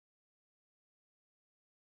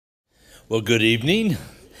Well, good evening.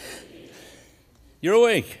 You're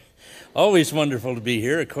awake. Always wonderful to be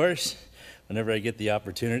here, of course, whenever I get the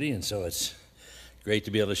opportunity, and so it's great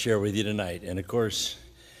to be able to share with you tonight. And of course,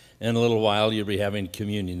 in a little while, you'll be having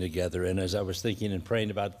communion together. And as I was thinking and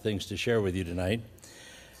praying about things to share with you tonight,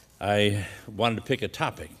 I wanted to pick a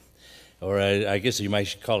topic, or I guess you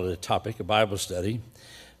might call it a topic, a Bible study,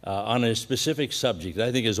 on a specific subject that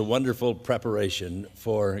I think is a wonderful preparation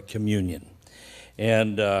for communion.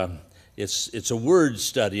 And it's a word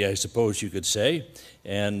study, I suppose you could say,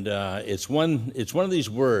 and it's one of these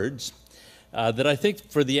words that I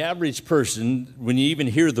think for the average person, when you even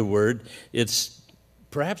hear the word, it's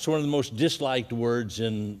perhaps one of the most disliked words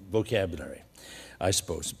in vocabulary, I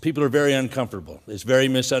suppose. People are very uncomfortable. It's very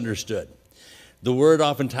misunderstood. The word,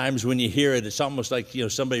 oftentimes, when you hear it, it's almost like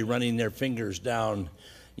somebody running their fingers down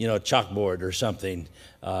a chalkboard or something,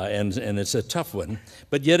 and it's a tough one.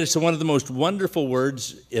 But yet it's one of the most wonderful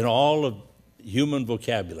words in all of human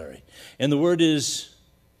vocabulary. And the word is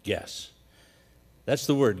guess. That's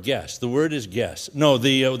the word, guess. The word is guess. No,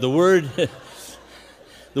 the word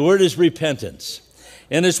the word is repentance.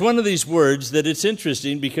 And it's one of these words that it's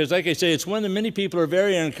interesting because, like I say, it's one that many people are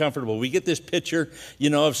very uncomfortable. We get this picture,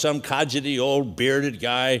 of some codgety old bearded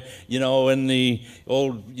guy, in the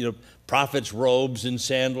old, prophet's robes and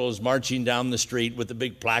sandals marching down the street with a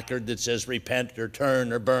big placard that says repent or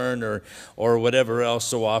turn or burn or whatever else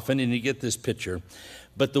so often, and you get this picture.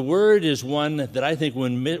 But the word is one that I think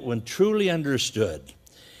when truly understood,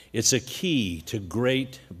 it's a key to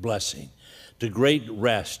great blessing, to great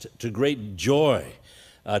rest, to great joy,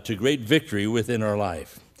 to great victory within our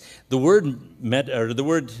life. The word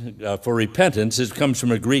for repentance comes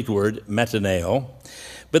from a Greek word, metaneo,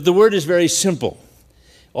 but the word is very simple.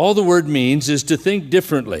 All the word means is to think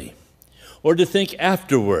differently, or to think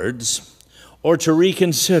afterwards, or to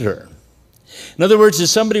reconsider. In other words,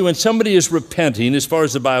 when somebody is repenting, as far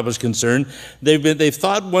as the Bible is concerned, they've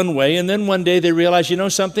thought one way, and then one day they realize,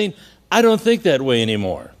 something, I don't think that way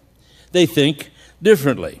anymore. They think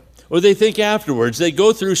differently. Or they think afterwards. They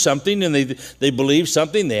go through something and they believe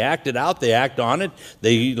something, they act it out, they act on it,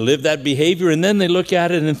 they live that behavior, and then they look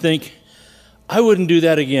at it and think, I wouldn't do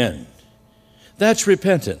that again. That's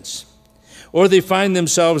repentance. Or they find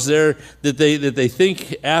themselves there that they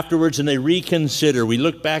think afterwards and they reconsider. We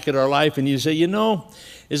look back at our life and you say,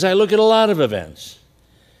 as I look at a lot of events,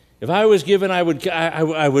 if I was given, I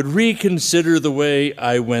would reconsider the way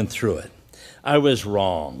I went through it. I was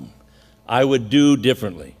wrong. I would do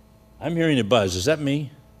differently. I'm hearing a buzz. Is that me?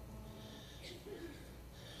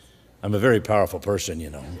 I'm a very powerful person,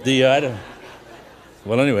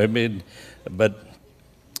 Well, anyway, but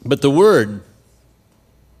the word.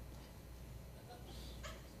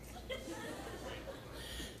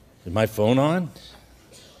 Is my phone on?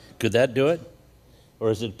 Could that do it?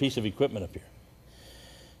 Or is it a piece of equipment up here?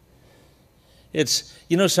 It's,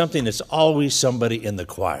 something, it's always somebody in the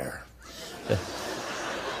choir.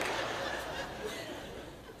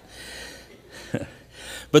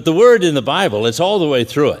 But the word in the Bible, it's all the way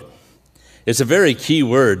through it. It's a very key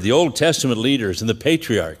word. The Old Testament leaders and the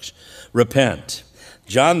patriarchs, repent.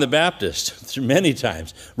 John the Baptist, many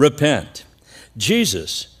times, repent.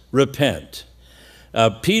 Jesus, repent.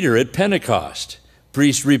 Peter at Pentecost,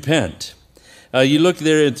 priest, repent. You look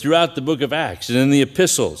there throughout the book of Acts and in the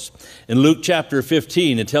epistles. In Luke chapter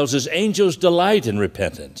 15, it tells us angels delight in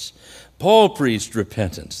repentance. Paul preached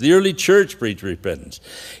repentance. The early church preached repentance.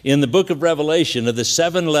 In the book of Revelation, of the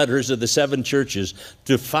 7 letters of the 7 churches,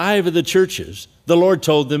 to 5 of the churches, the Lord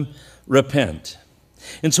told them, repent.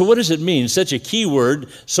 And so what does it mean? Such a key word,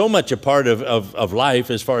 so much a part of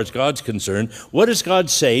life as far as God's concerned. What is God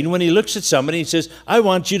saying when he looks at somebody and says, I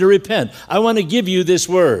want you to repent. I want to give you this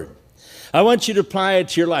word. I want you to apply it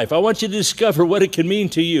to your life. I want you to discover what it can mean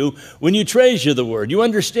to you when you treasure the word, you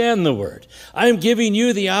understand the word. I am giving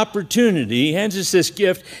you the opportunity. He hands us this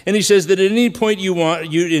gift, and he says that at any point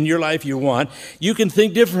in your life you can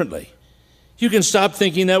think differently. You can stop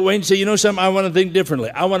thinking that way and say, something, I want to think differently.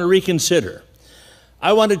 I want to reconsider.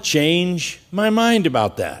 I want to change my mind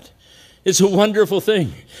about that. It's a wonderful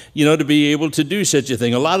thing, to be able to do such a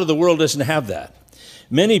thing. A lot of the world doesn't have that.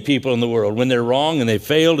 Many people in the world, when they're wrong and they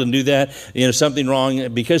failed and do that, something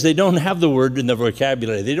wrong, because they don't have the word in their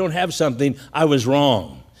vocabulary. They don't have something, I was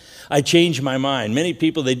wrong. I changed my mind. Many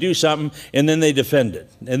people, they do something and then they defend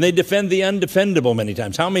it. And they defend the undefendable many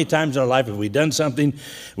times. How many times in our life have we done something,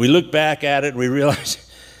 we look back at it, we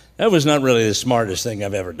realize, that was not really the smartest thing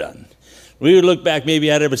I've ever done. We would look back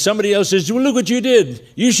maybe at it, but somebody else says, well, look what you did.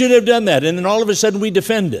 You should have done that. And then all of a sudden we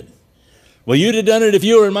defend it. Well, you'd have done it if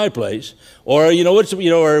you were in my place. Or,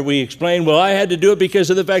 or we explain, well, I had to do it because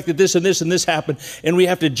of the fact that this and this and this happened. And we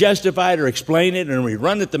have to justify it or explain it, and we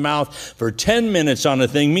run at the mouth for 10 minutes on a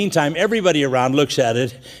thing. Meantime, everybody around looks at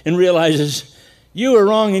it and realizes you were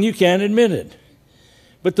wrong and you can't admit it.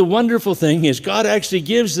 But the wonderful thing is God actually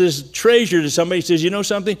gives this treasure to somebody. He says, you know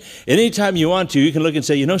something? Anytime you want to, you can look and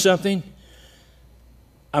say, you know something?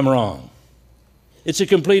 I'm wrong. It's a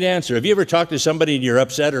complete answer. Have you ever talked to somebody and you're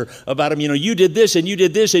upset or about them? You did this and you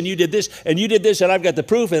did this and you did this and you did this and I've got the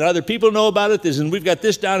proof and other people know about it. And we've got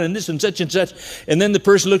this down and this and such and such. And then the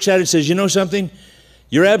person looks at it and says, you know something?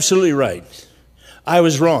 You're absolutely right. I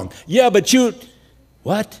was wrong. Yeah, but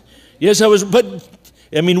what? Yes, I was, but,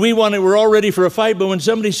 we're all ready for a fight. But when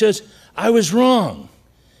somebody says, I was wrong,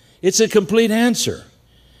 it's a complete answer.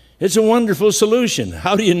 It's a wonderful solution.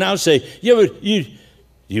 How do you now say, yeah, but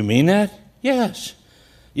you mean that? Yes.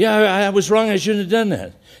 Yeah, I was wrong. I shouldn't have done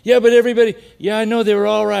that. Yeah, but everybody, yeah, I know they were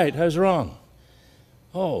all right. I was wrong.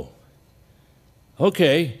 Oh,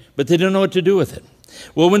 okay. But they don't know what to do with it.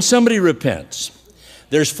 Well, when somebody repents,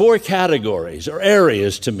 there's 4 categories or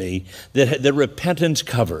areas to me that repentance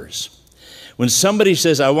covers. When somebody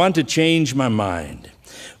says, I want to change my mind,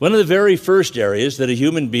 one of the very first areas that a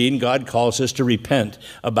human being, God calls us to repent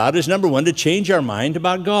about is, number 1, to change our mind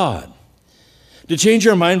about God. To change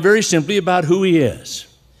our mind very simply about who He is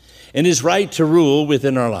and His right to rule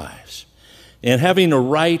within our lives, and having a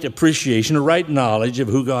right appreciation, a right knowledge of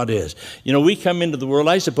who God is. We come into the world,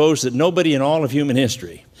 I suppose that nobody in all of human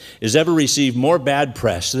history has ever received more bad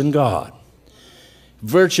press than God.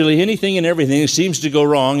 Virtually anything and everything seems to go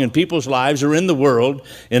wrong in people's lives or in the world,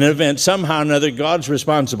 in an event, somehow or another, God's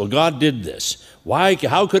responsible. God did this. Why?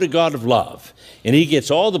 How could a God of love? And He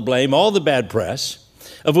gets all the blame, all the bad press,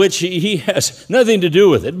 of which he has nothing to do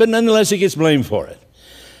with it, but nonetheless He gets blamed for it.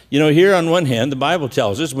 Here on one hand, the Bible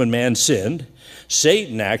tells us when man sinned,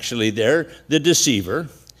 Satan actually there, the deceiver,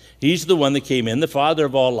 he's the one that came in, the father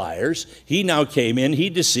of all liars. He now came in,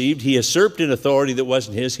 he deceived, he usurped an authority that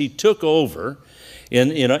wasn't his, he took over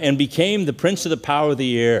and became the prince of the power of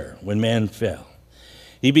the air when man fell.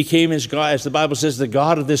 He became his God, as the Bible says, the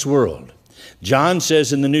God of this world. John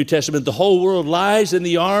says in the New Testament, the whole world lies in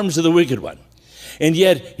the arms of the wicked one. And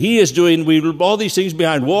yet he is doing all these things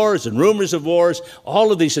behind wars and rumors of wars,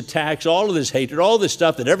 all of these attacks, all of this hatred, all this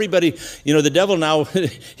stuff that everybody, the devil now,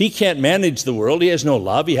 he can't manage the world. He has no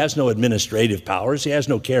love. He has no administrative powers. He has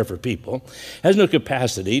no care for people, has no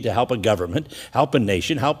capacity to help a government, help a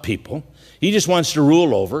nation, help people. He just wants to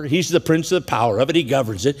rule over. He's the prince of the power of it. He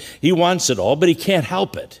governs it. He wants it all, but he can't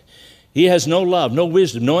help it. He has no love, no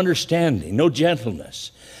wisdom, no understanding, no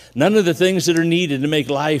gentleness. None of the things that are needed to make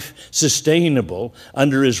life sustainable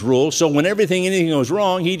under his rule. So when anything goes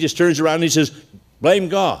wrong, he just turns around and he says, blame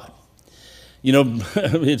God.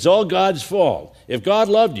 It's all God's fault. If God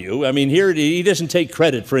loved you, here he doesn't take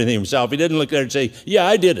credit for anything himself. He doesn't look there and say, yeah,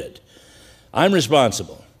 I did it. I'm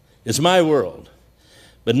responsible. It's my world.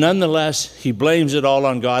 But nonetheless, he blames it all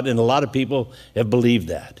on God, and a lot of people have believed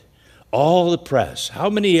that. All the press. How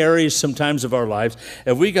many areas sometimes of our lives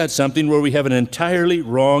have we got something where we have an entirely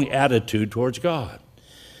wrong attitude towards God?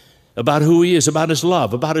 About who He is, about His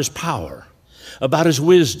love, about His power, about His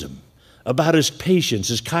wisdom, about His patience,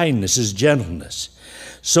 His kindness, His gentleness.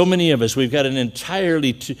 So many of us, we've got an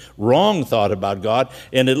entirely wrong thought about God,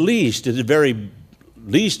 and at the very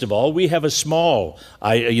least of all, we have a small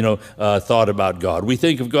thought about God. We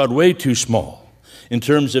think of God way too small in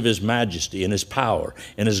terms of His majesty and His power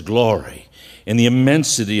and His glory and the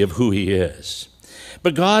immensity of who He is.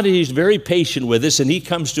 But God, He's very patient with us, and He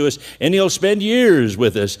comes to us, and He'll spend years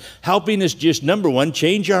with us, helping us just, number 1,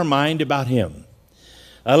 change our mind about Him.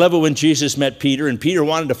 I love it when Jesus met Peter, and Peter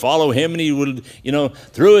wanted to follow Him, and he would,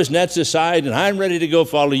 threw his nets aside, and I'm ready to go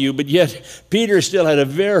follow you. But yet, Peter still had a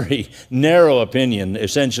very narrow opinion,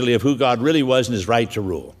 essentially, of who God really was and His right to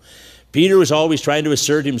rule. Peter was always trying to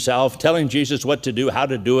assert himself, telling Jesus what to do, how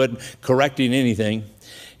to do it, correcting anything.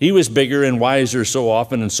 He was bigger and wiser so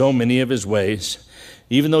often in so many of his ways,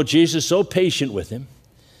 even though Jesus was so patient with him,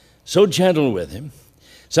 so gentle with him.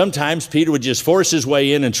 Sometimes Peter would just force his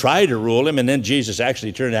way in and try to rule him, and then Jesus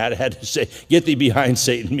actually turned out and had to say, get thee behind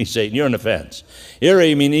Satan, me Satan, you're an offense. Here,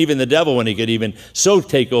 even the devil, when he could even so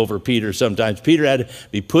take over Peter sometimes, Peter had to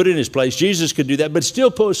be put in his place. Jesus could do that, but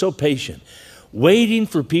still so patient, waiting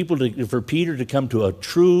for Peter to come to a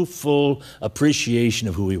true, full appreciation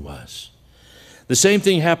of who he was. The same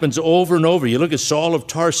thing happens over and over. You look at Saul of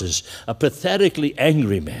Tarsus, a pathetically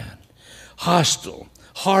angry man, hostile,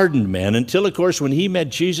 hardened man, until, of course, when he met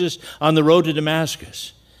Jesus on the road to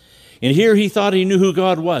Damascus. And here he thought he knew who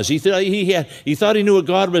God was. He thought he knew what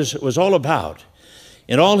God was all about.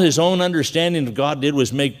 And all his own understanding of God did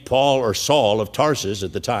was make Paul, or Saul of Tarsus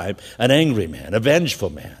at the time, an angry man, a vengeful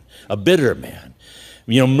man, a bitter man.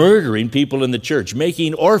 Murdering people in the church,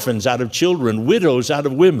 making orphans out of children, widows out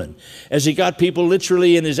of women, as he got people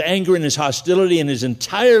literally in his anger and his hostility and his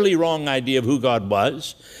entirely wrong idea of who God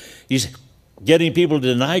was. He's getting people to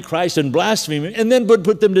deny Christ and blaspheme him, and then would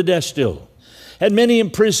put them to death still. Had many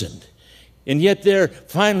imprisoned. And yet they're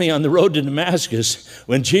finally on the road to Damascus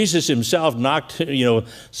when Jesus himself knocked,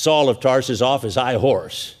 Saul of Tarsus off his high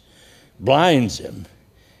horse, blinds him.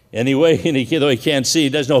 Anyway, though he can't see, he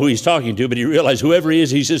doesn't know who he's talking to, but he realized whoever he is,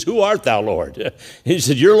 he says, "Who art thou, Lord?" He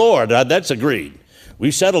said, "You're Lord." That's agreed.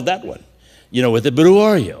 We've settled that one, with it. But who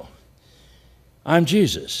are you? "I'm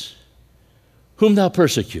Jesus, whom thou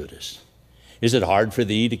persecutest. Is it hard for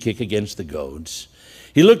thee to kick against the goads?"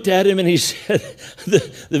 He looked at him and he said,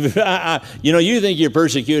 you think you're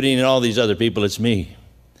persecuting and all these other people. It's me.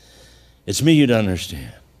 It's me you don't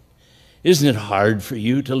understand. Isn't it hard for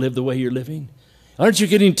you to live the way you're living? Aren't you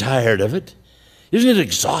getting tired of it? Isn't it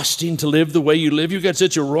exhausting to live the way you live? You've got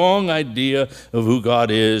such a wrong idea of who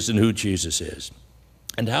God is and who Jesus is.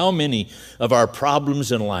 And how many of our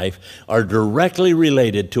problems in life are directly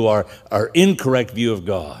related to our incorrect view of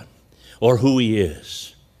God or who he is?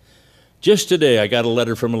 Just today, I got a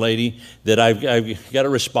letter from a lady that I've got to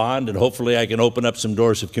respond, and hopefully I can open up some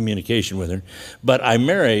doors of communication with her. But I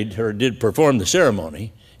married her, did perform the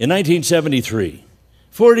ceremony in 1973,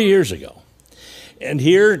 40 years ago. And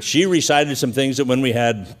here, she recited some things that when we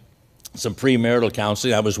had some premarital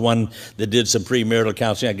counseling, I was one that did some premarital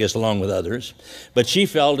counseling, I guess, along with others. But she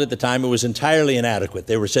felt at the time it was entirely inadequate.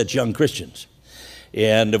 They were such young Christians.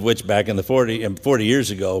 And of which back in the 40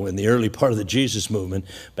 years ago, in the early part of the Jesus movement,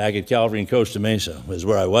 back at Calvary in Costa Mesa was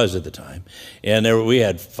where I was at the time. And we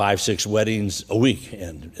had 5-6 weddings a week,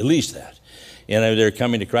 and at least that. And they're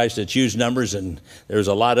coming to Christ at huge numbers, and there's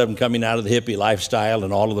a lot of them coming out of the hippie lifestyle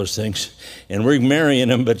and all of those things. And we're marrying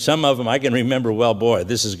them, but some of them I can remember, well, boy,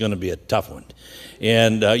 this is going to be a tough one.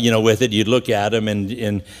 And, with it, you'd look at them,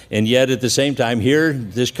 and yet at the same time, here,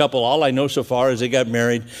 this couple, all I know so far is they got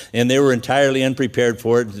married, and they were entirely unprepared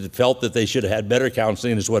for it, felt that they should have had better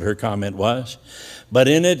counseling, is what her comment was. But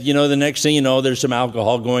in it, the next thing you know, there's some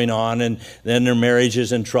alcohol going on, and then their marriage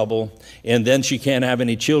is in trouble, and then she can't have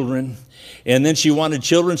any children. And then she wanted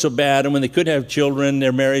children so bad, and when they could have children,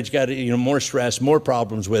 their marriage got more stress, more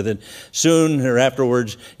problems with it. Soon, or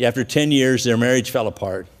afterwards, after 10 years, their marriage fell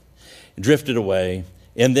apart. Drifted away,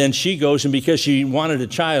 and then she goes, and because she wanted a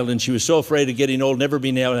child and she was so afraid of getting old, never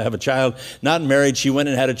being able to have a child, not married, she went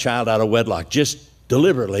and had a child out of wedlock, just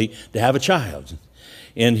deliberately to have a child.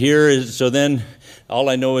 And so then all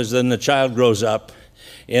I know is then the child grows up,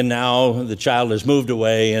 and now the child has moved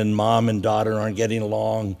away, and mom and daughter aren't getting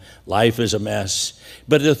along. Life is a mess.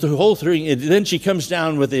 But the whole thing, then she comes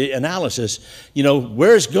down with the analysis,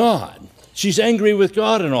 where's God? She's angry with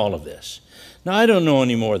God in all of this. Now, I don't know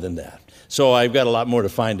any more than that. So I've got a lot more to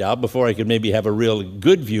find out before I could maybe have a real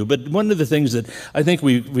good view. But one of the things that I think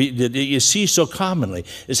that you see so commonly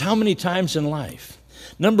is how many times in life.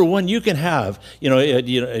 Number one, you can have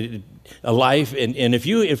a life, and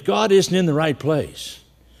if God isn't in the right place,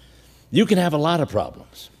 you can have a lot of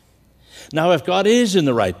problems. Now, if God is in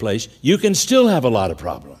the right place, you can still have a lot of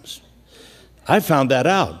problems. I found that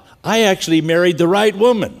out. I actually married the right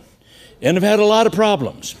woman and have had a lot of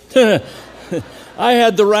problems. I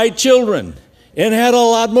had the right children and had a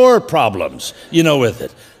lot more problems, with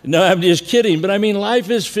it. No, I'm just kidding. But I mean,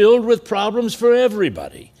 life is filled with problems for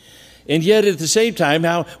everybody. And yet at the same time,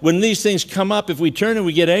 when these things come up, if we turn and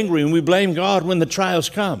we get angry and we blame God when the trials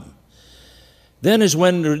come, then is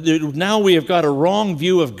when now we have got a wrong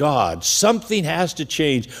view of God. Something has to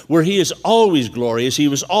change where he is always glorious, he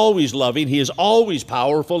was always loving, he is always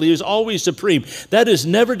powerful, he is always supreme. That is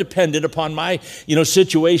never dependent upon my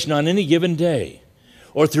situation on any given day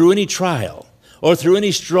or through any trial or through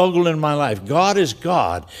any struggle in my life. God is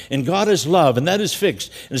God, and God is love, and that is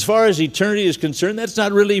fixed. And as far as eternity is concerned, that's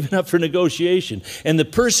not really even up for negotiation. And the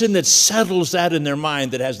person that settles that in their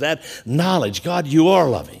mind, that has that knowledge, God, you are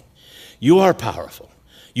loving. You are powerful.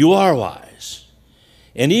 You are wise.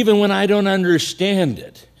 And even when I don't understand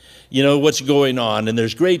it, what's going on, and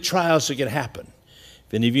there's great trials that can happen.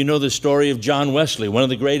 If any of you know the story of John Wesley, one of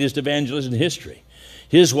the greatest evangelists in history,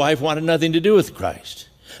 his wife wanted nothing to do with Christ,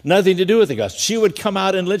 nothing to do with the gospel. She would come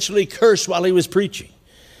out and literally curse while he was preaching,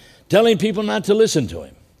 telling people not to listen to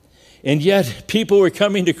him. And yet people were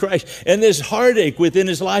coming to Christ. And this heartache within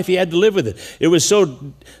his life, he had to live with it. It was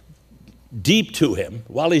so deep to him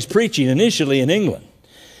while he's preaching initially in England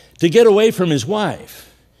to get away from his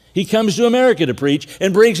wife He comes to America to preach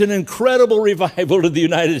and brings an incredible revival to the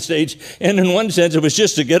United States. And in one sense, it was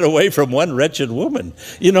just to get away from one wretched woman.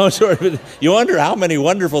 You know, sort of, you wonder how many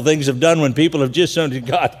wonderful things have done when people have just said,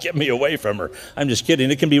 God, get me away from her. I'm just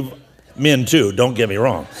kidding. It can be men too, don't get me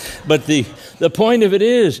wrong. But the point of it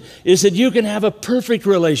is that you can have a perfect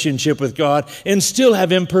relationship with God and still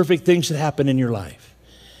have imperfect things that happen in your life.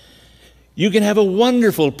 You can have a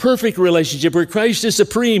wonderful, perfect relationship where Christ is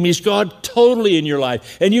supreme. He's God totally in your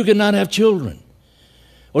life, and you cannot have children.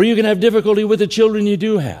 Or you can have difficulty with the children you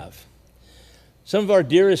do have. Some of our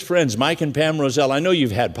dearest friends, Mike and Pam Roselle, I know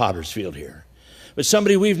you've had Pottersfield here, but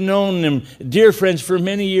somebody we've known them, dear friends for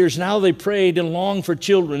many years, now they prayed and longed for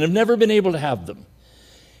children, have never been able to have them.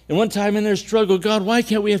 And one time in their struggle, God, why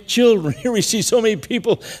can't we have children? Here we see so many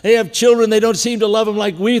people, they have children, they don't seem to love them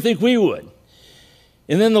like we think we would.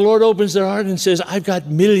 And then the Lord opens their heart and says, I've got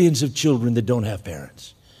millions of children that don't have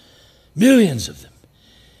parents. Millions of them.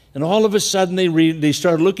 And all of a sudden they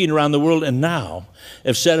start looking around the world and now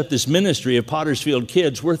have set up this ministry of Pottersfield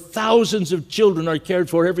Kids where thousands of children are cared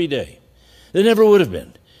for every day. They never would have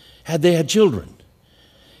been had they had children.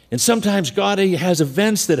 And sometimes God has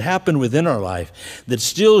events that happen within our life that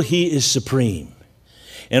still He is supreme.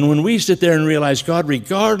 And when we sit there and realize, God,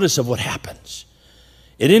 regardless of what happens,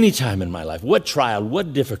 at any time in my life, what trial,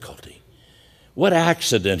 what difficulty, what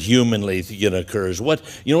accident humanly occurs, what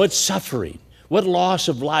suffering, what loss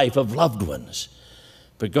of life of loved ones.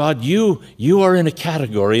 But God, you are in a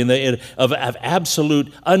category of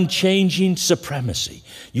absolute unchanging supremacy.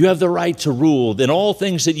 You have the right to rule in all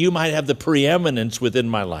things that you might have the preeminence within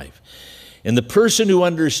my life. And the person who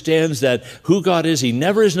understands that who God is, He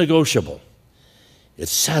never is negotiable.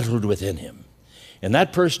 It's settled within him. And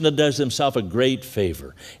that person does himself a great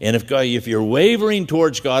favor. And if you're wavering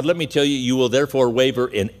towards God, let me tell you, you will therefore waver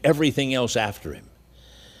in everything else after Him.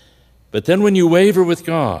 But then when you waver with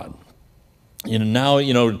God, now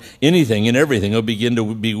anything and everything will begin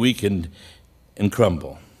to be weakened and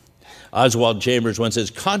crumble. Oswald Chambers once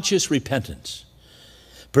says, conscious repentance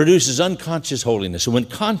produces unconscious holiness. So when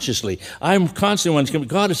consciously, I'm constantly wondering,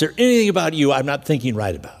 God, is there anything about you I'm not thinking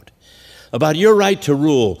right about? About your right to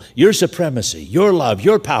rule, your supremacy, your love,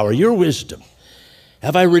 your power, your wisdom.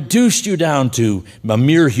 Have I reduced you down to a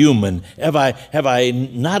mere human? Have I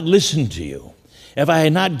not listened to you? Have I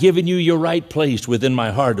not given you your right place within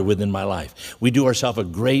my heart or within my life? We do ourselves a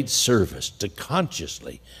great service to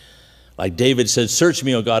consciously, like David said, search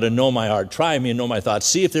me, O God, and know my heart. Try me and know my thoughts.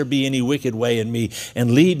 See if there be any wicked way in me,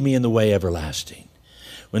 and lead me in the way everlasting.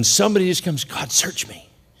 When somebody just comes, God, search me.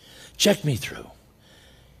 Check me through.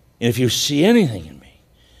 And if you see anything in me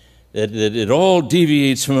that it all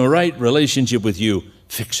deviates from a right relationship with you,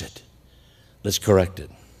 fix it. Let's correct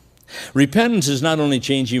it. Repentance is not only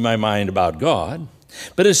changing my mind about God,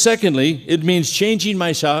 but secondly, it means changing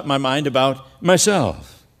my mind about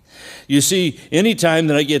myself. You see, any time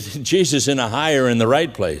that I get Jesus in a higher, in the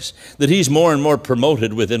right place, that He's more and more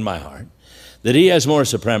promoted within my heart, that He has more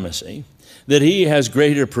supremacy, that He has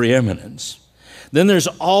greater preeminence, then there's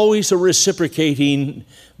always a reciprocating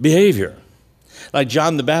behavior. Like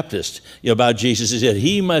John the Baptist about Jesus, he said,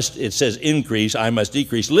 it says increase, I must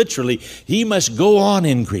decrease. Literally, He must go on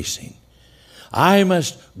increasing. I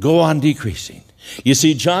must go on decreasing. You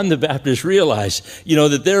see, John the Baptist realized,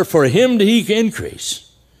 that there for Him to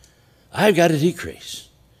increase, I've got to decrease.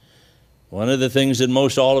 One of the things that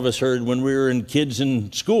most all of us heard when we were kids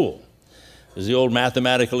in school is the old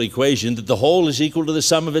mathematical equation that the whole is equal to the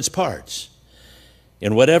sum of its parts.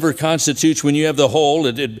 And whatever constitutes, when you have the whole,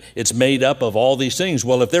 it's made up of all these things.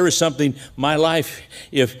 Well, if there is something, my life,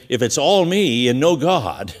 if it's all me and no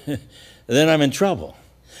God, then I'm in trouble.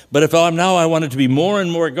 But if I want it to be more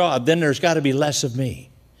and more God, then there's got to be less of me.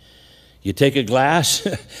 You take a glass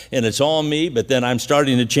and it's all me, but then I'm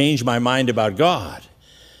starting to change my mind about God.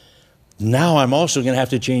 Now I'm also going to have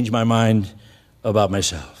to change my mind about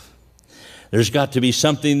myself. There's got to be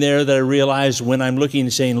something there that I realize when I'm looking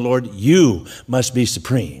and saying, Lord, you must be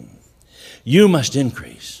supreme. You must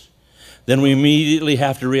increase. Then we immediately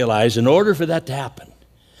have to realize in order for that to happen,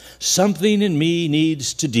 something in me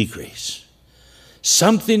needs to decrease.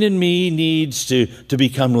 Something in me needs to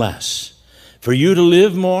become less. For you to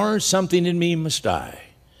live more, something in me must die.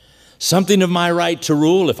 Something of my right to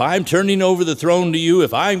rule, if I'm turning over the throne to you,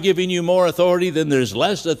 if I'm giving you more authority, then there's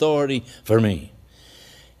less authority for me.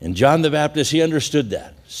 And John the Baptist, he understood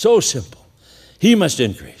that. So simple. He must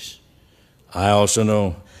increase. I also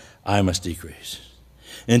know I must decrease.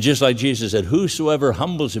 And just like Jesus said, whosoever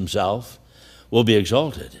humbles himself will be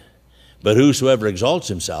exalted, but whosoever exalts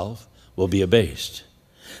himself will be abased.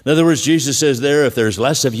 In other words, Jesus says there, if there's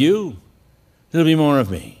less of you, there'll be more of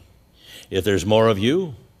me. If there's more of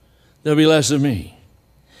you, there'll be less of me.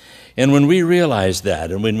 And when we realize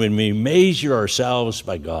that, and when we measure ourselves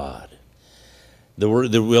by God, there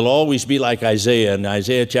will always be like Isaiah. In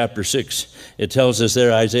Isaiah chapter 6, it tells us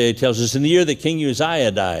there, Isaiah tells us, in the year that King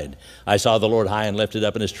Uzziah died, I saw the Lord high and lifted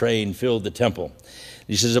up, and his train filled the temple.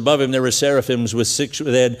 He says, above him there were seraphims with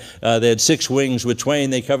they had 6 wings. With twain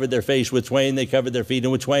they covered their face, with twain they covered their feet,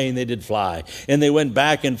 and with twain they did fly. And they went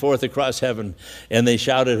back and forth across heaven, and they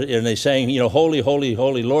shouted, and they sang, holy, holy,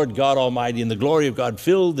 holy, Lord God Almighty, and the glory of God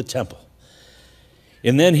filled the temple.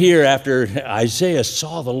 And then here, after Isaiah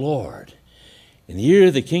saw the Lord, in the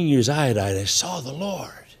year that King Uzziah died, I saw the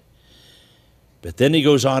Lord. But then he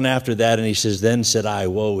goes on after that, and he says, then said I,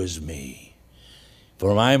 woe is me.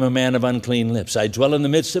 For I am a man of unclean lips. I dwell in the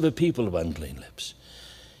midst of a people of unclean lips.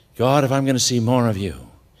 God, if I'm going to see more of you,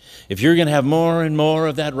 if you're going to have more and more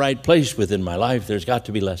of that right place within my life, there's got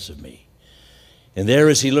to be less of me. And there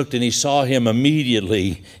as he looked and he saw him,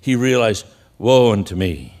 immediately he realized, woe unto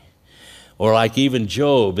me. Or like even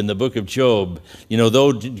Job, in the book of Job,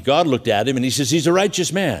 though God looked at him and he says, he's a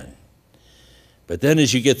righteous man. But then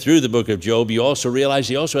as you get through the book of Job, you also realize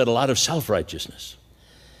he also had a lot of self-righteousness.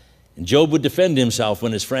 And Job would defend himself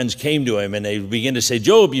when his friends came to him and they began to say,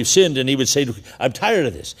 Job, you've sinned. And he would say, I'm tired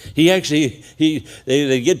of this.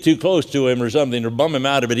 They'd get too close to him or something or bum him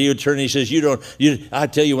out of it. He would turn and he says, I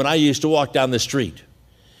tell you, when I used to walk down the street,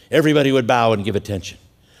 everybody would bow and give attention.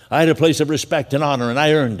 I had a place of respect and honor, and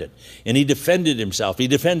I earned it. And he defended himself. He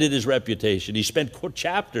defended his reputation. He spent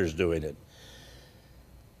chapters doing it.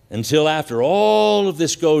 Until after all of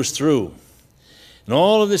this goes through, and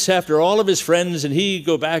all of this after all of his friends and he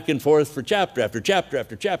go back and forth for chapter after chapter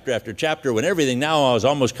after chapter after chapter, when everything now was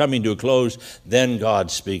almost coming to a close, then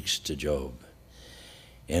God speaks to Job.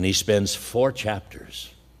 And he spends 4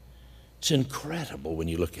 chapters. It's incredible when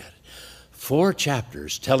you look at it. 4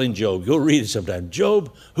 chapters telling Job, go read it sometime,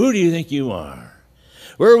 Job, who do you think you are?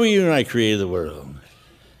 Where were you when I created the world?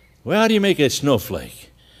 Well, how do you make a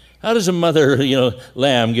snowflake? How does a mother,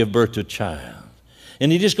 lamb give birth to a child?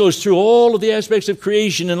 And he just goes through all of the aspects of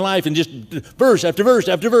creation and life and just verse after verse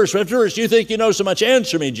after verse after verse. You think you know so much?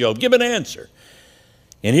 Answer me, Job. Give an answer.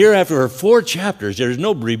 And here after 4 chapters, there's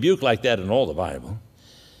no rebuke like that in all the Bible.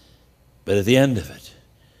 But at the end of it,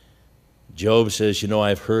 Job says,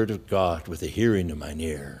 I've heard of God with the hearing of mine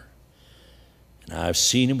ear, and I've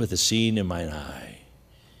seen him with the seeing in mine eye,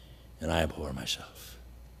 and I abhor myself.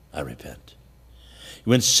 I repent.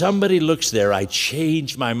 When somebody looks there, I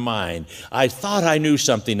change my mind. I thought I knew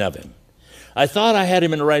something of him. I thought I had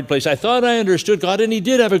him in the right place. I thought I understood God, and he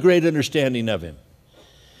did have a great understanding of him.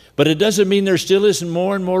 But it doesn't mean there still isn't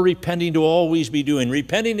more and more repenting to always be doing.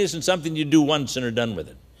 Repenting isn't something you do once and are done with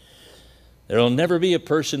it. There will never be a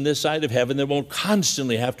person this side of heaven that won't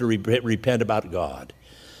constantly have to repent about God,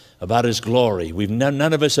 about his glory. None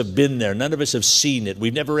of us have been there. None of us have seen it.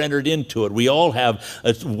 We've never entered into it. We all have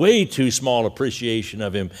a way too small appreciation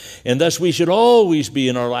of him. And thus we should always be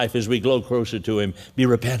in our life as we grow closer to him, be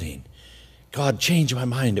repenting. God, change my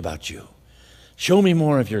mind about you. Show me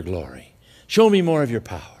more of your glory. Show me more of your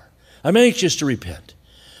power. I'm anxious to repent.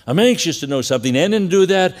 I'm anxious to know something, and then do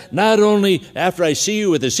that not only after I see you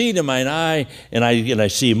with the seed in mine eye and I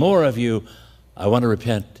see more of you, I want to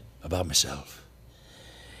repent about myself.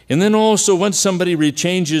 And then also, once somebody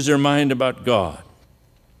changes their mind about God,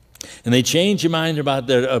 and they change their mind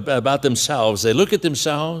about themselves, they look at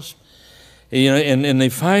themselves, and they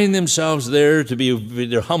find themselves there to be,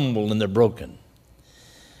 they're humble and they're broken.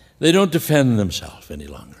 They don't defend themselves any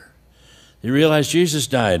longer. They realize Jesus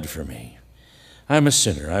died for me. I'm a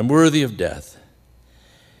sinner. I'm worthy of death.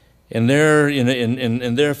 And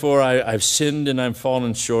therefore I've sinned and I've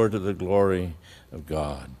fallen short of the glory of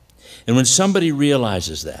God. And when somebody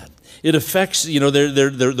realizes that, it affects,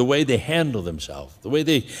 the way they handle themselves, the way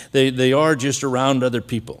they are just around other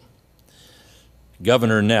people.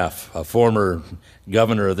 Governor Neff, a former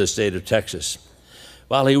governor of the state of Texas,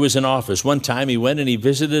 while he was in office, one time he went and he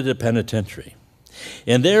visited a penitentiary.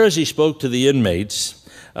 And there, as he spoke to the inmates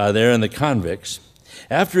there and the convicts,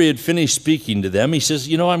 after he had finished speaking to them, he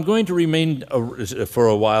says, I'm going to remain for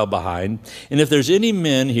a while behind, and if there's any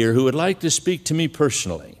men here who would like to speak to me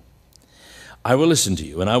personally, I will listen to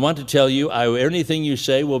you. And I want to tell you, anything you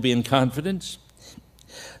say will be in confidence.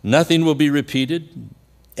 Nothing will be repeated,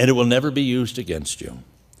 and it will never be used against you.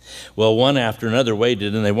 Well, one after another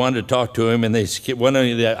waited, and they wanted to talk to him, and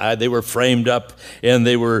they were framed up, and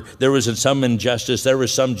there was some injustice, there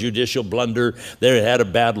was some judicial blunder, they had a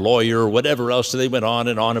bad lawyer or whatever else, so they went on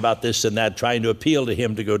and on about this and that, trying to appeal to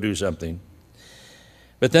him to go do something.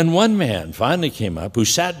 But then one man finally came up who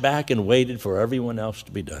sat back and waited for everyone else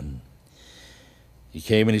to be done. He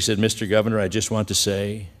came and he said, Mr. Governor, I just want to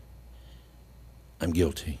say I'm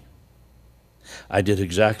guilty. I did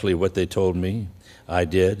exactly what they told me I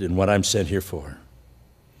did and what I'm sent here for.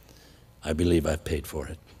 I believe I've paid for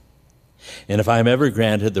it. And if I'm ever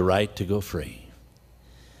granted the right to go free,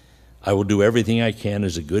 I will do everything I can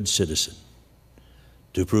as a good citizen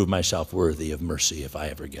to prove myself worthy of mercy if I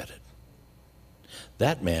ever get it.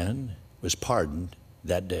 That man was pardoned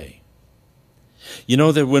that day. You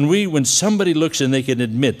know that when somebody looks and they can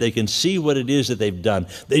admit, they can see what it is that they've done,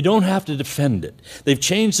 they don't have to defend it. They've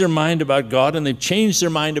changed their mind about God and they've changed their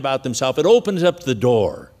mind about themselves. It opens up the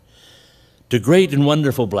door to great and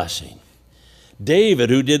wonderful blessing. David,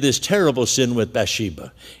 who did this terrible sin with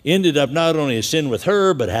Bathsheba, ended up not only a sin with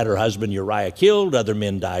her, but had her husband Uriah killed. Other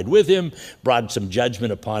men died with him, brought some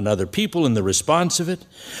judgment upon other people in the response of it.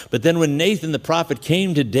 But then when Nathan the prophet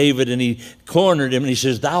came to David and he cornered him and he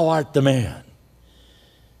says, "Thou art the man,"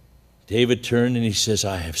 David turned and he says,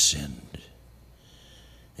 "I have sinned."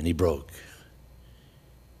 And he broke.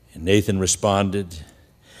 And Nathan responded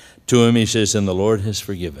to him, he says, "And the Lord has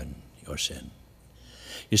forgiven your sin."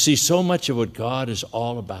 You see, so much of what God is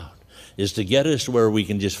all about is to get us to where we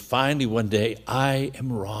can just finally one day, I am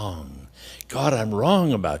wrong. God, I'm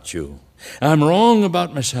wrong about you. I'm wrong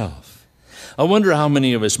about myself. I wonder how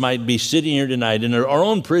many of us might be sitting here tonight in our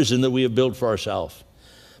own prison that we have built for ourselves,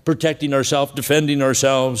 protecting ourselves, defending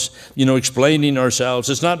ourselves, explaining ourselves.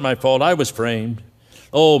 It's not my fault. I was framed.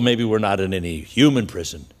 Oh, maybe we're not in any human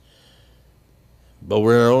prison, but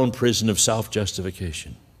we're in our own prison of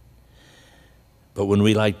self-justification. But when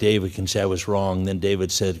we, like David, can say I was wrong, then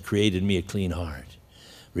David said, "Create in me a clean heart.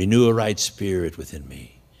 Renew a right spirit within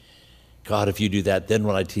me." God, if you do that, then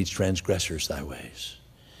will I teach transgressors thy ways.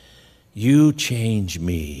 You change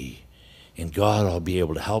me, and God, I'll be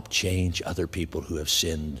able to help change other people who have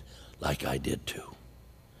sinned like I did too.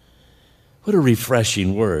 What a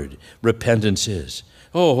refreshing word repentance is.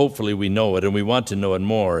 Oh, hopefully we know it, and we want to know it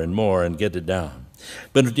more and more and get it down.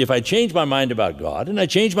 But if I change my mind about God and I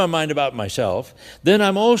change my mind about myself, then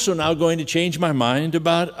I'm also now going to change my mind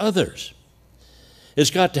about others.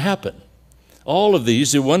 It's got to happen. All of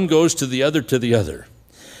these, the one goes to the other,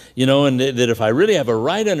 and that if I really have a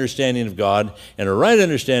right understanding of God and a right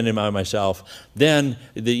understanding of myself, then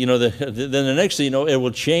the next thing it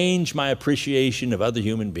will change my appreciation of other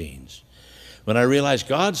human beings. When I realize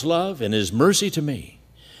God's love and His mercy to me,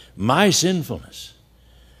 my sinfulness,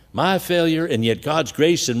 my failure, and yet God's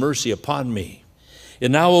grace and mercy upon me,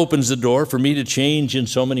 it now opens the door for me to change in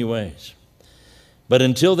so many ways. But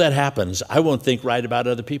until that happens, I won't think right about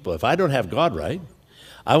other people. If I don't have God right,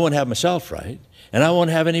 I won't have myself right, and I won't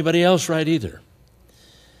have anybody else right either.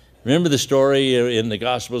 Remember the story in the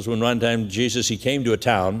Gospels when one time Jesus, he came to a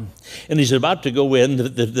town, and he's about to go in.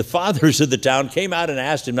 The fathers of the town came out and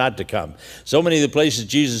asked him not to come. So many of the places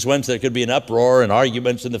Jesus went, there could be an uproar and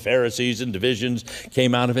arguments, and the Pharisees and divisions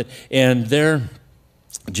came out of it. And there,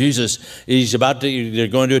 Jesus, they're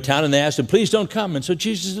going to a town, and they asked him, "Please don't come." And so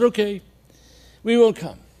Jesus said, "Okay, we won't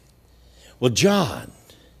come." Well, John,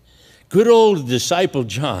 good old disciple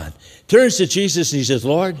John, turns to Jesus and he says,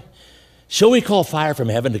 "Lord, shall we call fire from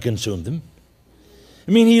heaven to consume them?"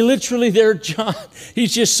 I mean, he literally there, John,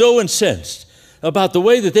 he's just so incensed about the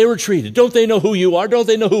way that they were treated. Don't they know who you are? Don't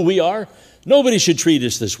they know who we are? Nobody should treat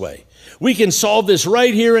us this way. We can solve this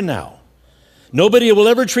right here and now. Nobody will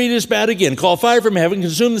ever treat us bad again. Call fire from heaven,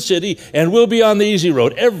 consume the city, and we'll be on the easy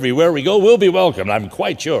road. Everywhere we go, we'll be welcomed, I'm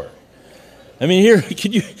quite sure. I mean,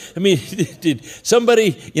 did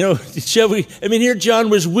somebody, here John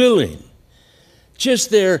was willing,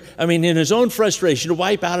 just there, in his own frustration, to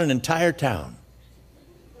wipe out an entire town.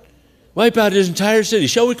 Wipe out his entire city.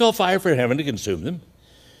 Shall we call fire from heaven to consume them?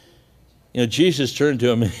 Jesus turned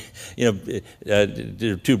to him,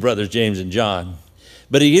 two brothers, James and John.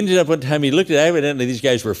 But he ended up one time, he looked at, evidently these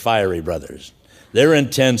guys were fiery brothers. They're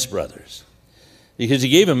intense brothers. Because he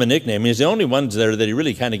gave them a nickname. He's the only ones there that he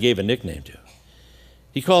really kind of gave a nickname to.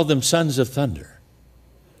 He called them sons of thunder.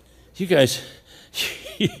 You guys,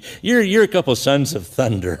 you're a couple sons of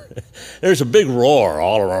thunder. There's a big roar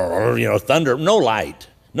all around, thunder, no light,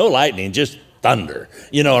 no lightning, just thunder,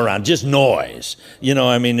 around, just noise.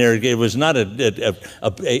 It was not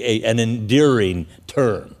an endearing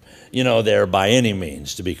term, there by any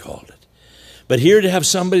means to be called it. But here to have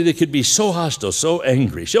somebody that could be so hostile, so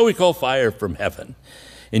angry, shall we call fire from heaven?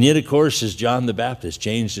 And yet, of course, as John the Baptist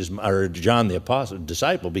John the Apostle,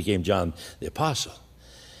 disciple became John the Apostle.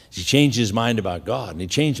 He changed his mind about God, and he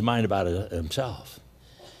changed his mind about himself.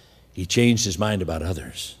 He changed his mind about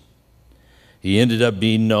others. He ended up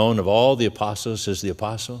being known of all the apostles as the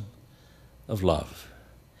apostle of love.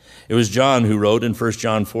 It was John who wrote in 1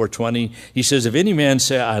 John 4:20, he says, "If any man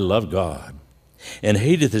say, I love God, and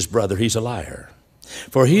hateth his brother, he's a liar.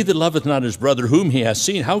 For he that loveth not his brother whom he hath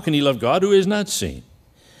seen, how can he love God who is not seen?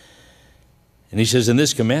 And he says, in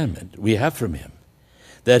this commandment we have from him,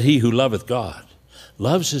 that he who loveth God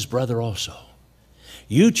loves his brother also.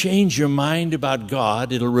 You change your mind about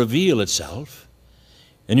God, it'll reveal itself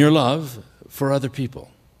in your love for other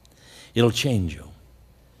people. It'll change you.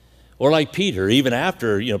 Or like Peter, even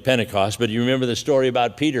after Pentecost, but you remember the story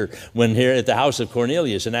about Peter when here at the house of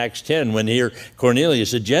Cornelius in Acts 10, when here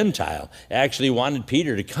Cornelius, a Gentile, actually wanted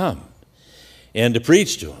Peter to come and to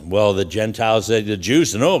preach to him. Well, the Gentiles, the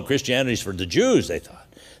Jews, no, Christianity's for the Jews, they thought.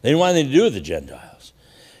 They didn't want anything to do with the Gentiles.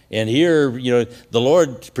 And here, the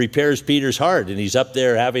Lord prepares Peter's heart, and he's up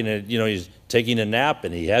there having he's taking a nap,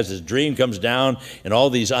 and he has his dream, comes down, and all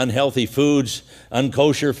these unhealthy foods,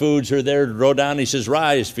 unkosher foods are there to throw down. He says,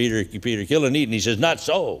 rise, Peter, kill and eat. And he says, not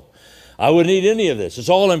so. I wouldn't eat any of this. It's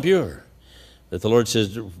all impure. But the Lord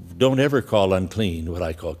says, don't ever call unclean what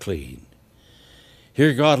I call clean.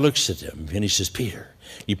 Here God looks at him, and he says, Peter.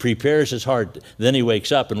 He prepares his heart. Then he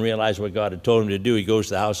wakes up and realizes what God had told him to do. He goes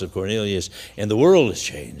to the house of Cornelius, and the world has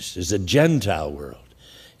changed. As the Gentile world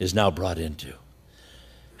is now brought into.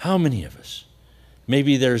 How many of us?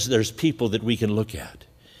 Maybe there's people that we can look at,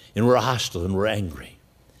 and we're hostile and we're angry,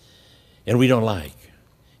 and we don't like.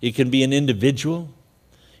 It can be an individual.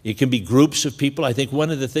 It can be groups of people. I think one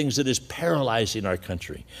of the things that is paralyzing our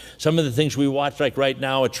country, some of the things we watch, like right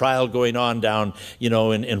now, a trial going on down,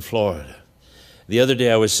 in Florida. The other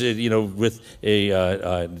day I was, with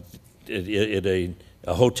a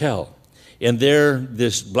hotel, and there,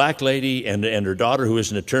 this black lady and her daughter, who is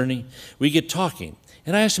an attorney, we get talking.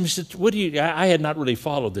 And I asked him, I said, I had not really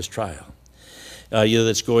followed this trial,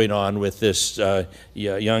 that's going on with this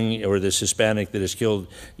young, or this Hispanic that has killed,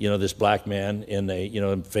 this black man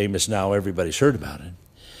famous now, everybody's heard about it.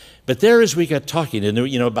 But there, as we got talking, and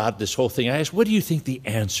about this whole thing, I asked, what do you think the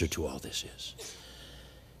answer to all this is?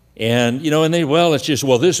 And, and they, it's just,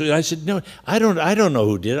 this, and I said, no, I don't know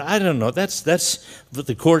who did it. I don't know. That's what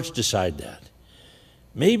the courts decide that.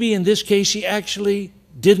 Maybe in this case, he actually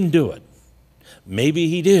didn't do it. Maybe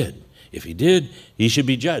he did. If he did, he should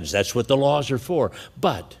be judged. That's what the laws are for.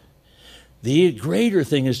 But the greater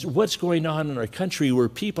thing is what's going on in our country, where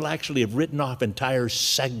people actually have written off entire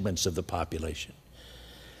segments of the population.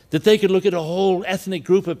 That they could look at a whole ethnic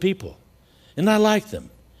group of people and not like them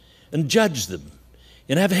and judge them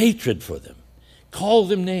and have hatred for them, call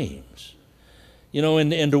them names.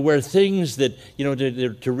 And to where things that,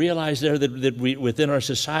 to realize there that we, within our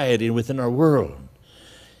society and within our world.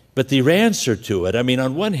 But the answer to it,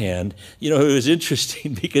 on one hand, it was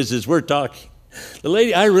interesting because as we're talking, the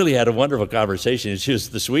lady, I really had a wonderful conversation. She was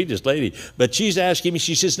the sweetest lady. But she's asking me,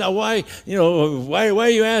 she says, now why are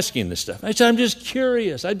you asking this stuff? I said, I'm just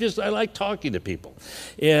curious. I like talking to people.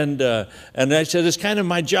 And I said, it's kind of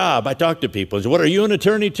my job. I talk to people. I said, what, are you an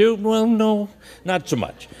attorney too? Well, no, not so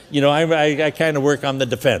much. I kind of work on the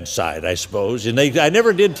defense side, I suppose. And I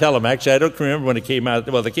never did tell them, actually. I don't remember when it came out.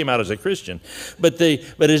 Well, they came out as a Christian. But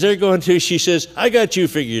as they're going through, she says, I got you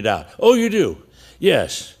figured out. Oh, you do?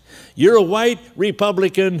 Yes. You're a white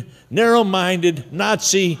Republican, narrow-minded,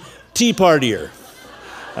 Nazi Tea Partier.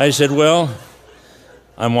 I said, well,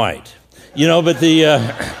 I'm white. But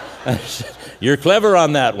you're clever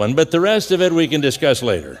on that one, but the rest of it we can discuss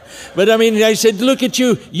later. But I said, look at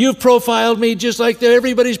you. You've profiled me just like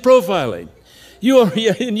everybody's profiling.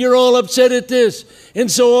 And you're all upset at this. And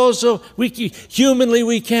so also, humanly,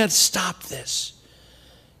 we can't stop this.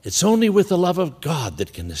 It's only with the love of God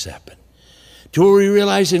that can this happen. To where we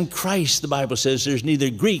realize in Christ, the Bible says, there's neither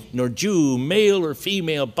Greek nor Jew, male or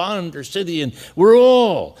female, bond or Scythian. We're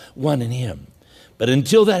all one in Him. But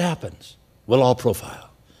until that happens, we'll all profile.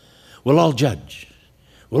 We'll all judge.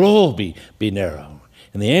 We'll all be narrow.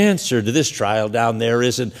 And the answer to this trial down there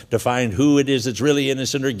isn't to find who it is that's really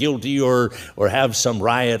innocent or guilty or have some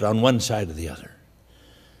riot on one side or the other.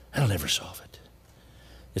 That'll never solve it.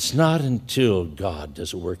 It's not until God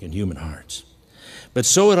does a work in human hearts. But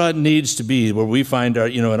so it needs to be where we find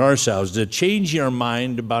in ourselves, to change your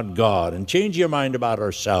mind about God and change your mind about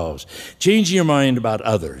ourselves, change your mind about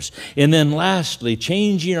others. And then lastly,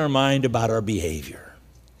 changing our mind about our behavior.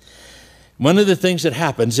 One of the things that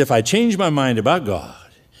happens if I change my mind about God,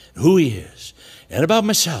 who He is, and about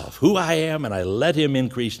myself, who I am, and I let Him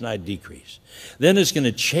increase and I decrease, then it's going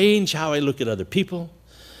to change how I look at other people,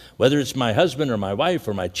 whether it's my husband or my wife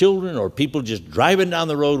or my children or people just driving down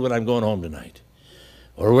the road when I'm going home tonight.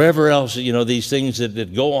 Or wherever else, these things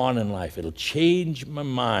that go on in life. It'll change my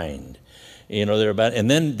mind, and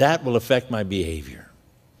then that will affect my behavior.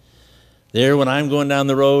 There, when I'm going down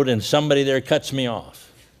the road and somebody there cuts me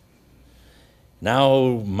off,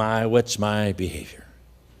 now what's my behavior?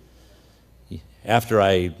 after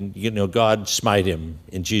God smite him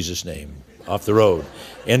in Jesus' name off the road.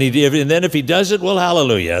 And then if he does it, well,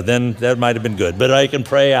 hallelujah, then that might have been good. But I can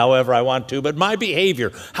pray however I want to. But my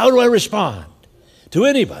behavior, how do I respond to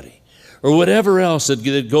anybody or whatever else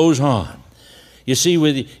that goes on? You see,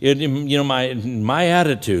 with my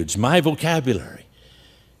attitudes, my vocabulary,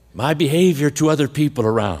 my behavior to other people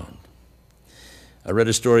around. I read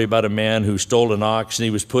a story about a man who stole an ox, and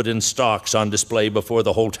he was put in stocks on display before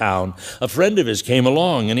the whole town. A friend of his came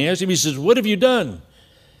along, and he asked him, he says, "What have you done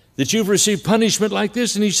that you've received punishment like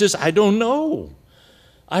this?" And he says, "I don't know.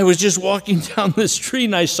 I was just walking down the street,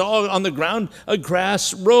 and I saw on the ground a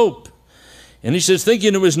grass rope." And he says,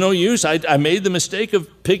 thinking it was no use, I made the mistake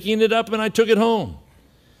of picking it up, and I took it home.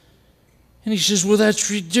 And he says, "Well,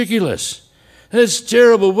 that's ridiculous. That's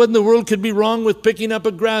terrible. What in the world could be wrong with picking up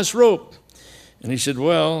a grass rope?" And he said,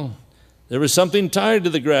 "Well, there was something tied to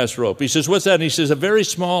the grass rope." He says, "What's that?" And he says, "A very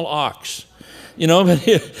small ox."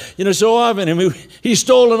 But so often, he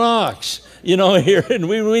stole an ox, here, and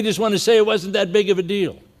we just want to say it wasn't that big of a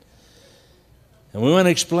deal. And we want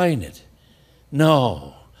to explain it.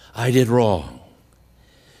 No, I did wrong.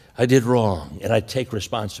 I did wrong, and I take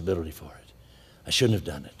responsibility for it. I shouldn't have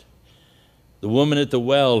done it. The woman at the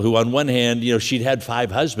well, who on one hand, she'd had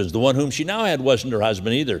 5 husbands. The one whom she now had wasn't her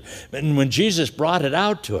husband either. And when Jesus brought it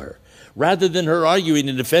out to her, rather than her arguing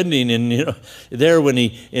and defending, and there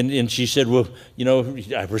when and she said, "Well,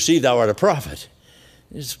 I perceive thou art a prophet."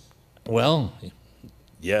 Well,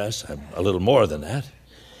 yes, I'm a little more than that.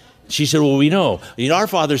 She said, "Well, we know. Our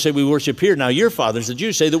fathers say we worship here. Now your fathers, the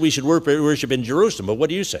Jews, say that we should worship in Jerusalem. But what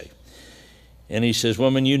do you say?" And he says,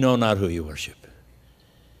 "Woman, you know not who you worship.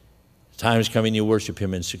 Time is coming you worship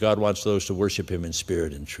him, and so God wants those to worship him in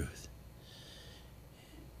spirit and truth."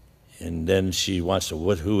 And then she wants to,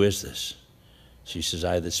 "Who is this?" She says,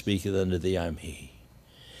 "I that speaketh unto thee, I'm he."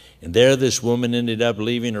 And there this woman ended up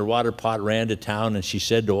leaving her water pot, ran to town, and she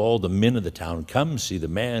said to all the men of the town, "Come see the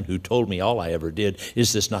man who told me all I ever did.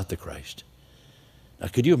 Is this not the Christ?" Now,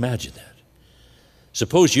 could you imagine that?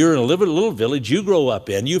 Suppose you're in a little village you grow up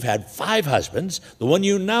in. You've had 5 husbands. The one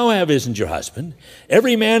you now have isn't your husband.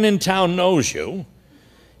 Every man in town knows you.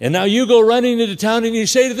 And now you go running into town and you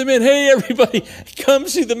say to the men, "Hey, everybody, come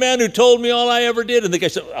see the man who told me all I ever did." And the guy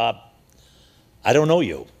said, "I don't know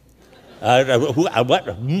you. What?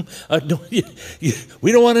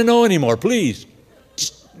 We don't want to know anymore. Please,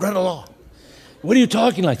 just run along." What are you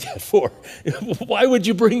talking like that for? Why would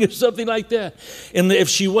you bring us something like that? And if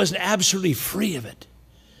she wasn't absolutely free of it,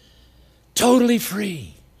 totally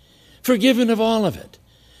free, forgiven of all of it.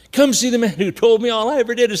 "Come see the man who told me all I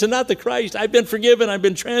ever did. Is it not the Christ? I've been forgiven. I've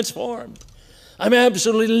been transformed. I'm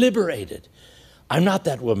absolutely liberated. I'm not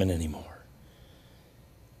that woman anymore.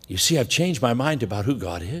 You see, I've changed my mind about who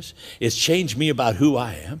God is. It's changed me about who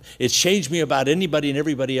I am. It's changed me about anybody and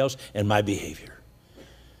everybody else and my behavior.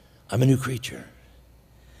 I'm a new creature."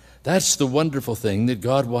 That's the wonderful thing that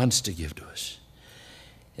God wants to give to us.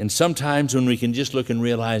 And sometimes when we can just look and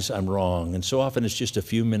realize I'm wrong, and so often it's just a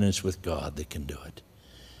few minutes with God that can do it.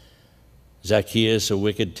 Zacchaeus, a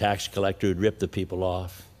wicked tax collector who'd ripped the people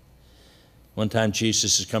off. One time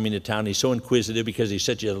Jesus is coming to town. He's so inquisitive because he's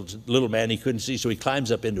such a little man he couldn't see, so he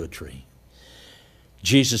climbs up into a tree.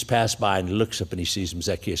 Jesus passed by and looks up and he sees him.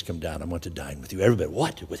 "Zacchaeus, come down. I want to dine with you." Everybody,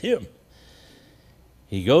 "What? With him?"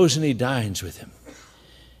 He goes and he dines with him.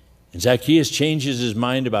 And Zacchaeus changes his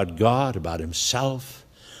mind about God, about himself,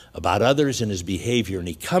 about others and his behavior. And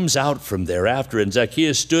he comes out from thereafter. And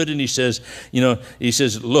Zacchaeus stood and he says,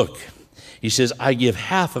 "Look," he says, "I give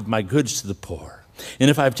half of my goods to the poor. And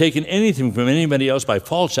if I've taken anything from anybody else by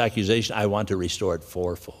false accusation, I want to restore it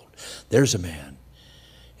fourfold." There's a man.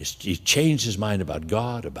 He changed his mind about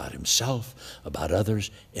God, about himself, about others,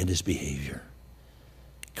 and his behavior.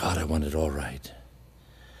 God, I want it all right.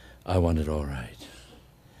 I want it all right.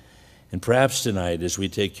 And perhaps tonight, as we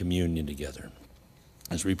take communion together,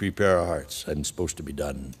 as we prepare our hearts, I'm supposed to be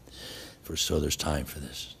done, so there's time for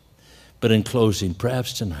this. But in closing,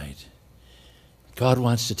 perhaps tonight, God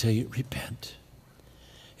wants to tell you, repent.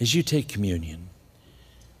 As you take communion,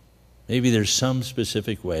 maybe there's some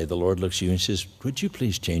specific way the Lord looks at you and says, "Would you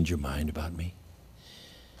please change your mind about me?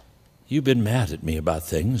 You've been mad at me about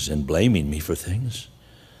things and blaming me for things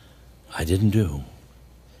I didn't do.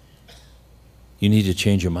 You need to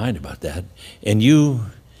change your mind about that. And you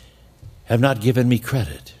have not given me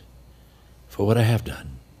credit for what I have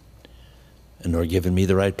done, and nor given me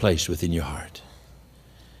the right place within your heart.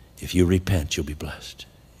 If you repent, you'll be blessed,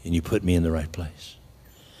 and you put me in the right place."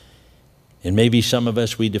 And maybe some of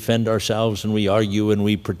us, we defend ourselves and we argue and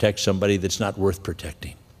we protect somebody that's not worth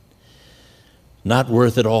protecting. Not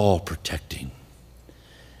worth at all protecting.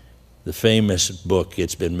 The famous book,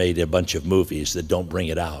 it's been made a bunch of movies that don't bring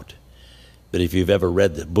it out. But if you've ever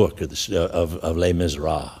read the book of Les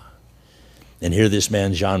Miserables, and here this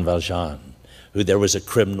man, Jean Valjean, who there was a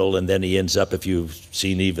criminal, and then he ends up, if you've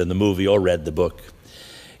seen even the movie or read the book,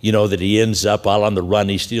 you know that he ends up all on the run.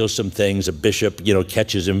 He steals some things. A bishop,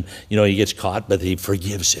 catches him. He gets caught, but he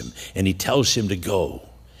forgives him. And he tells him to go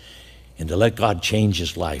and to let God change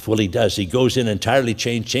his life. Well, he does. He goes in entirely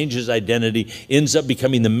changed, changes his identity, ends up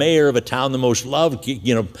becoming the mayor of a town, the most loved,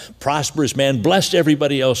 prosperous man, blessed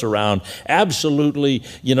everybody else around, absolutely,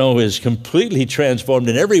 is completely transformed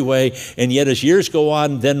in every way. And yet as years go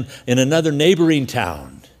on, then in another neighboring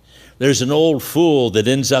town, there's an old fool that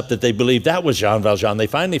ends up that they believe that was Jean Valjean. They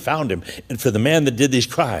finally found him, and for the man that did these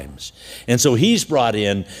crimes. And so he's brought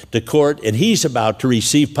in to court, and he's about to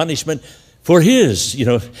receive punishment for his,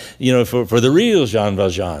 for the real Jean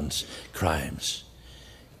Valjean's crimes.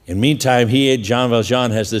 In the meantime, Jean Valjean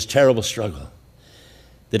has this terrible struggle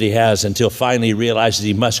that he has until finally he realizes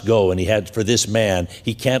he must go, and he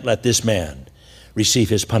can't let this man receive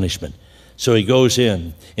his punishment. So he goes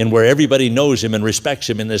in, and where everybody knows him and respects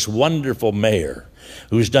him, in this wonderful mayor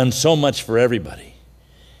who's done so much for everybody.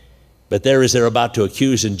 But there, as they're about to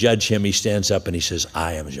accuse and judge him, he stands up and he says,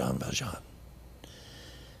 I am Jean Valjean.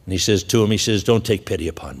 And he says to him, don't take pity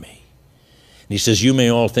upon me. And he says, you may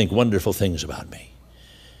all think wonderful things about me,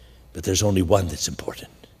 but there's only one that's important,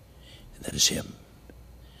 and that is him.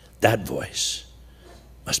 That voice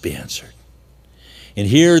must be answered. And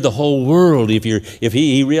here the whole world, if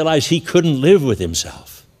he realized he couldn't live with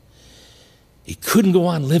himself. He couldn't go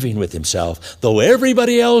on living with himself, though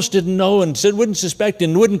everybody else didn't know and wouldn't suspect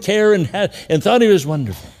and wouldn't care and thought he was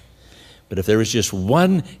wonderful. But if there was just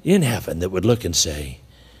one in heaven that would look and say,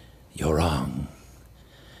 you're wrong,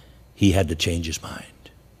 he had to change his mind.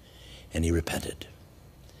 And he repented.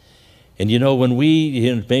 And when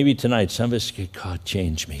maybe tonight, some of us, God,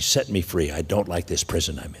 change me, set me free. I don't like this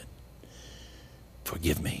prison I'm in.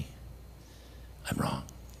 Forgive me. I'm wrong.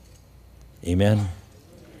 Amen.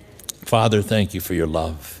 Father, thank you for your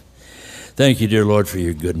love. Thank you, dear Lord, for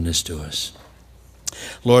your goodness to us.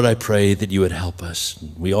 Lord, I pray that you would help us.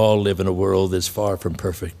 We all live in a world that's far from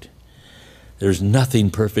perfect. There's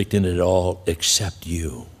nothing perfect in it all except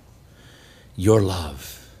you, your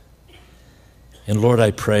love. And Lord,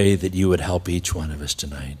 I pray that you would help each one of us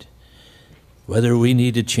tonight. Whether we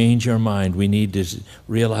need to change our mind, we need to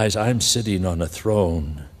realize I'm sitting on a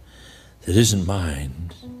throne that isn't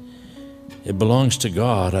mine. It belongs to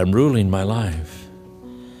God. I'm ruling my life.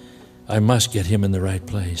 I must get him in the right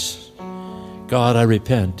place. God, I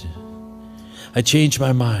repent. I change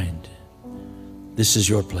my mind. This is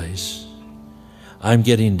your place. I'm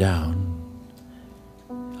getting down.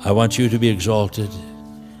 I want you to be exalted.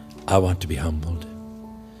 I want to be humbled.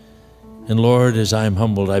 And Lord, as I'm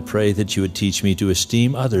humbled, I pray that you would teach me to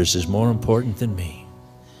esteem others as more important than me.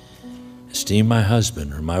 Esteem my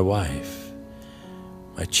husband or my wife,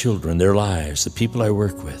 my children, their lives, the people I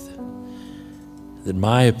work with. That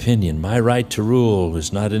my opinion, my right to rule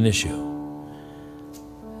is not an issue.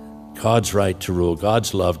 God's right to rule,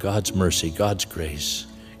 God's love, God's mercy, God's grace,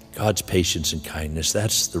 God's patience and kindness,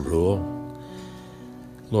 that's the rule.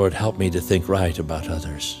 Lord, help me to think right about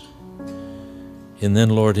others. And then,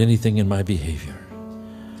 Lord, anything in my behavior,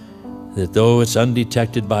 that though it's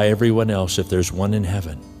undetected by everyone else, if there's one in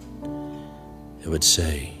heaven, it would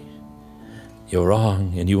say, you're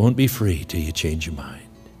wrong and you won't be free till you change your mind.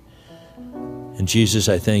 And Jesus,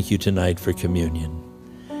 I thank you tonight for communion,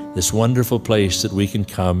 this wonderful place that we can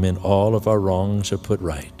come and all of our wrongs are put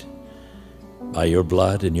right by your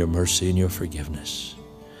blood and your mercy and your forgiveness.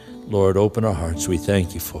 Lord, open our hearts. We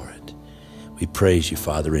thank you for it. We praise you,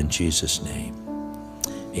 Father, in Jesus' name.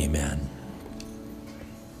 Amen.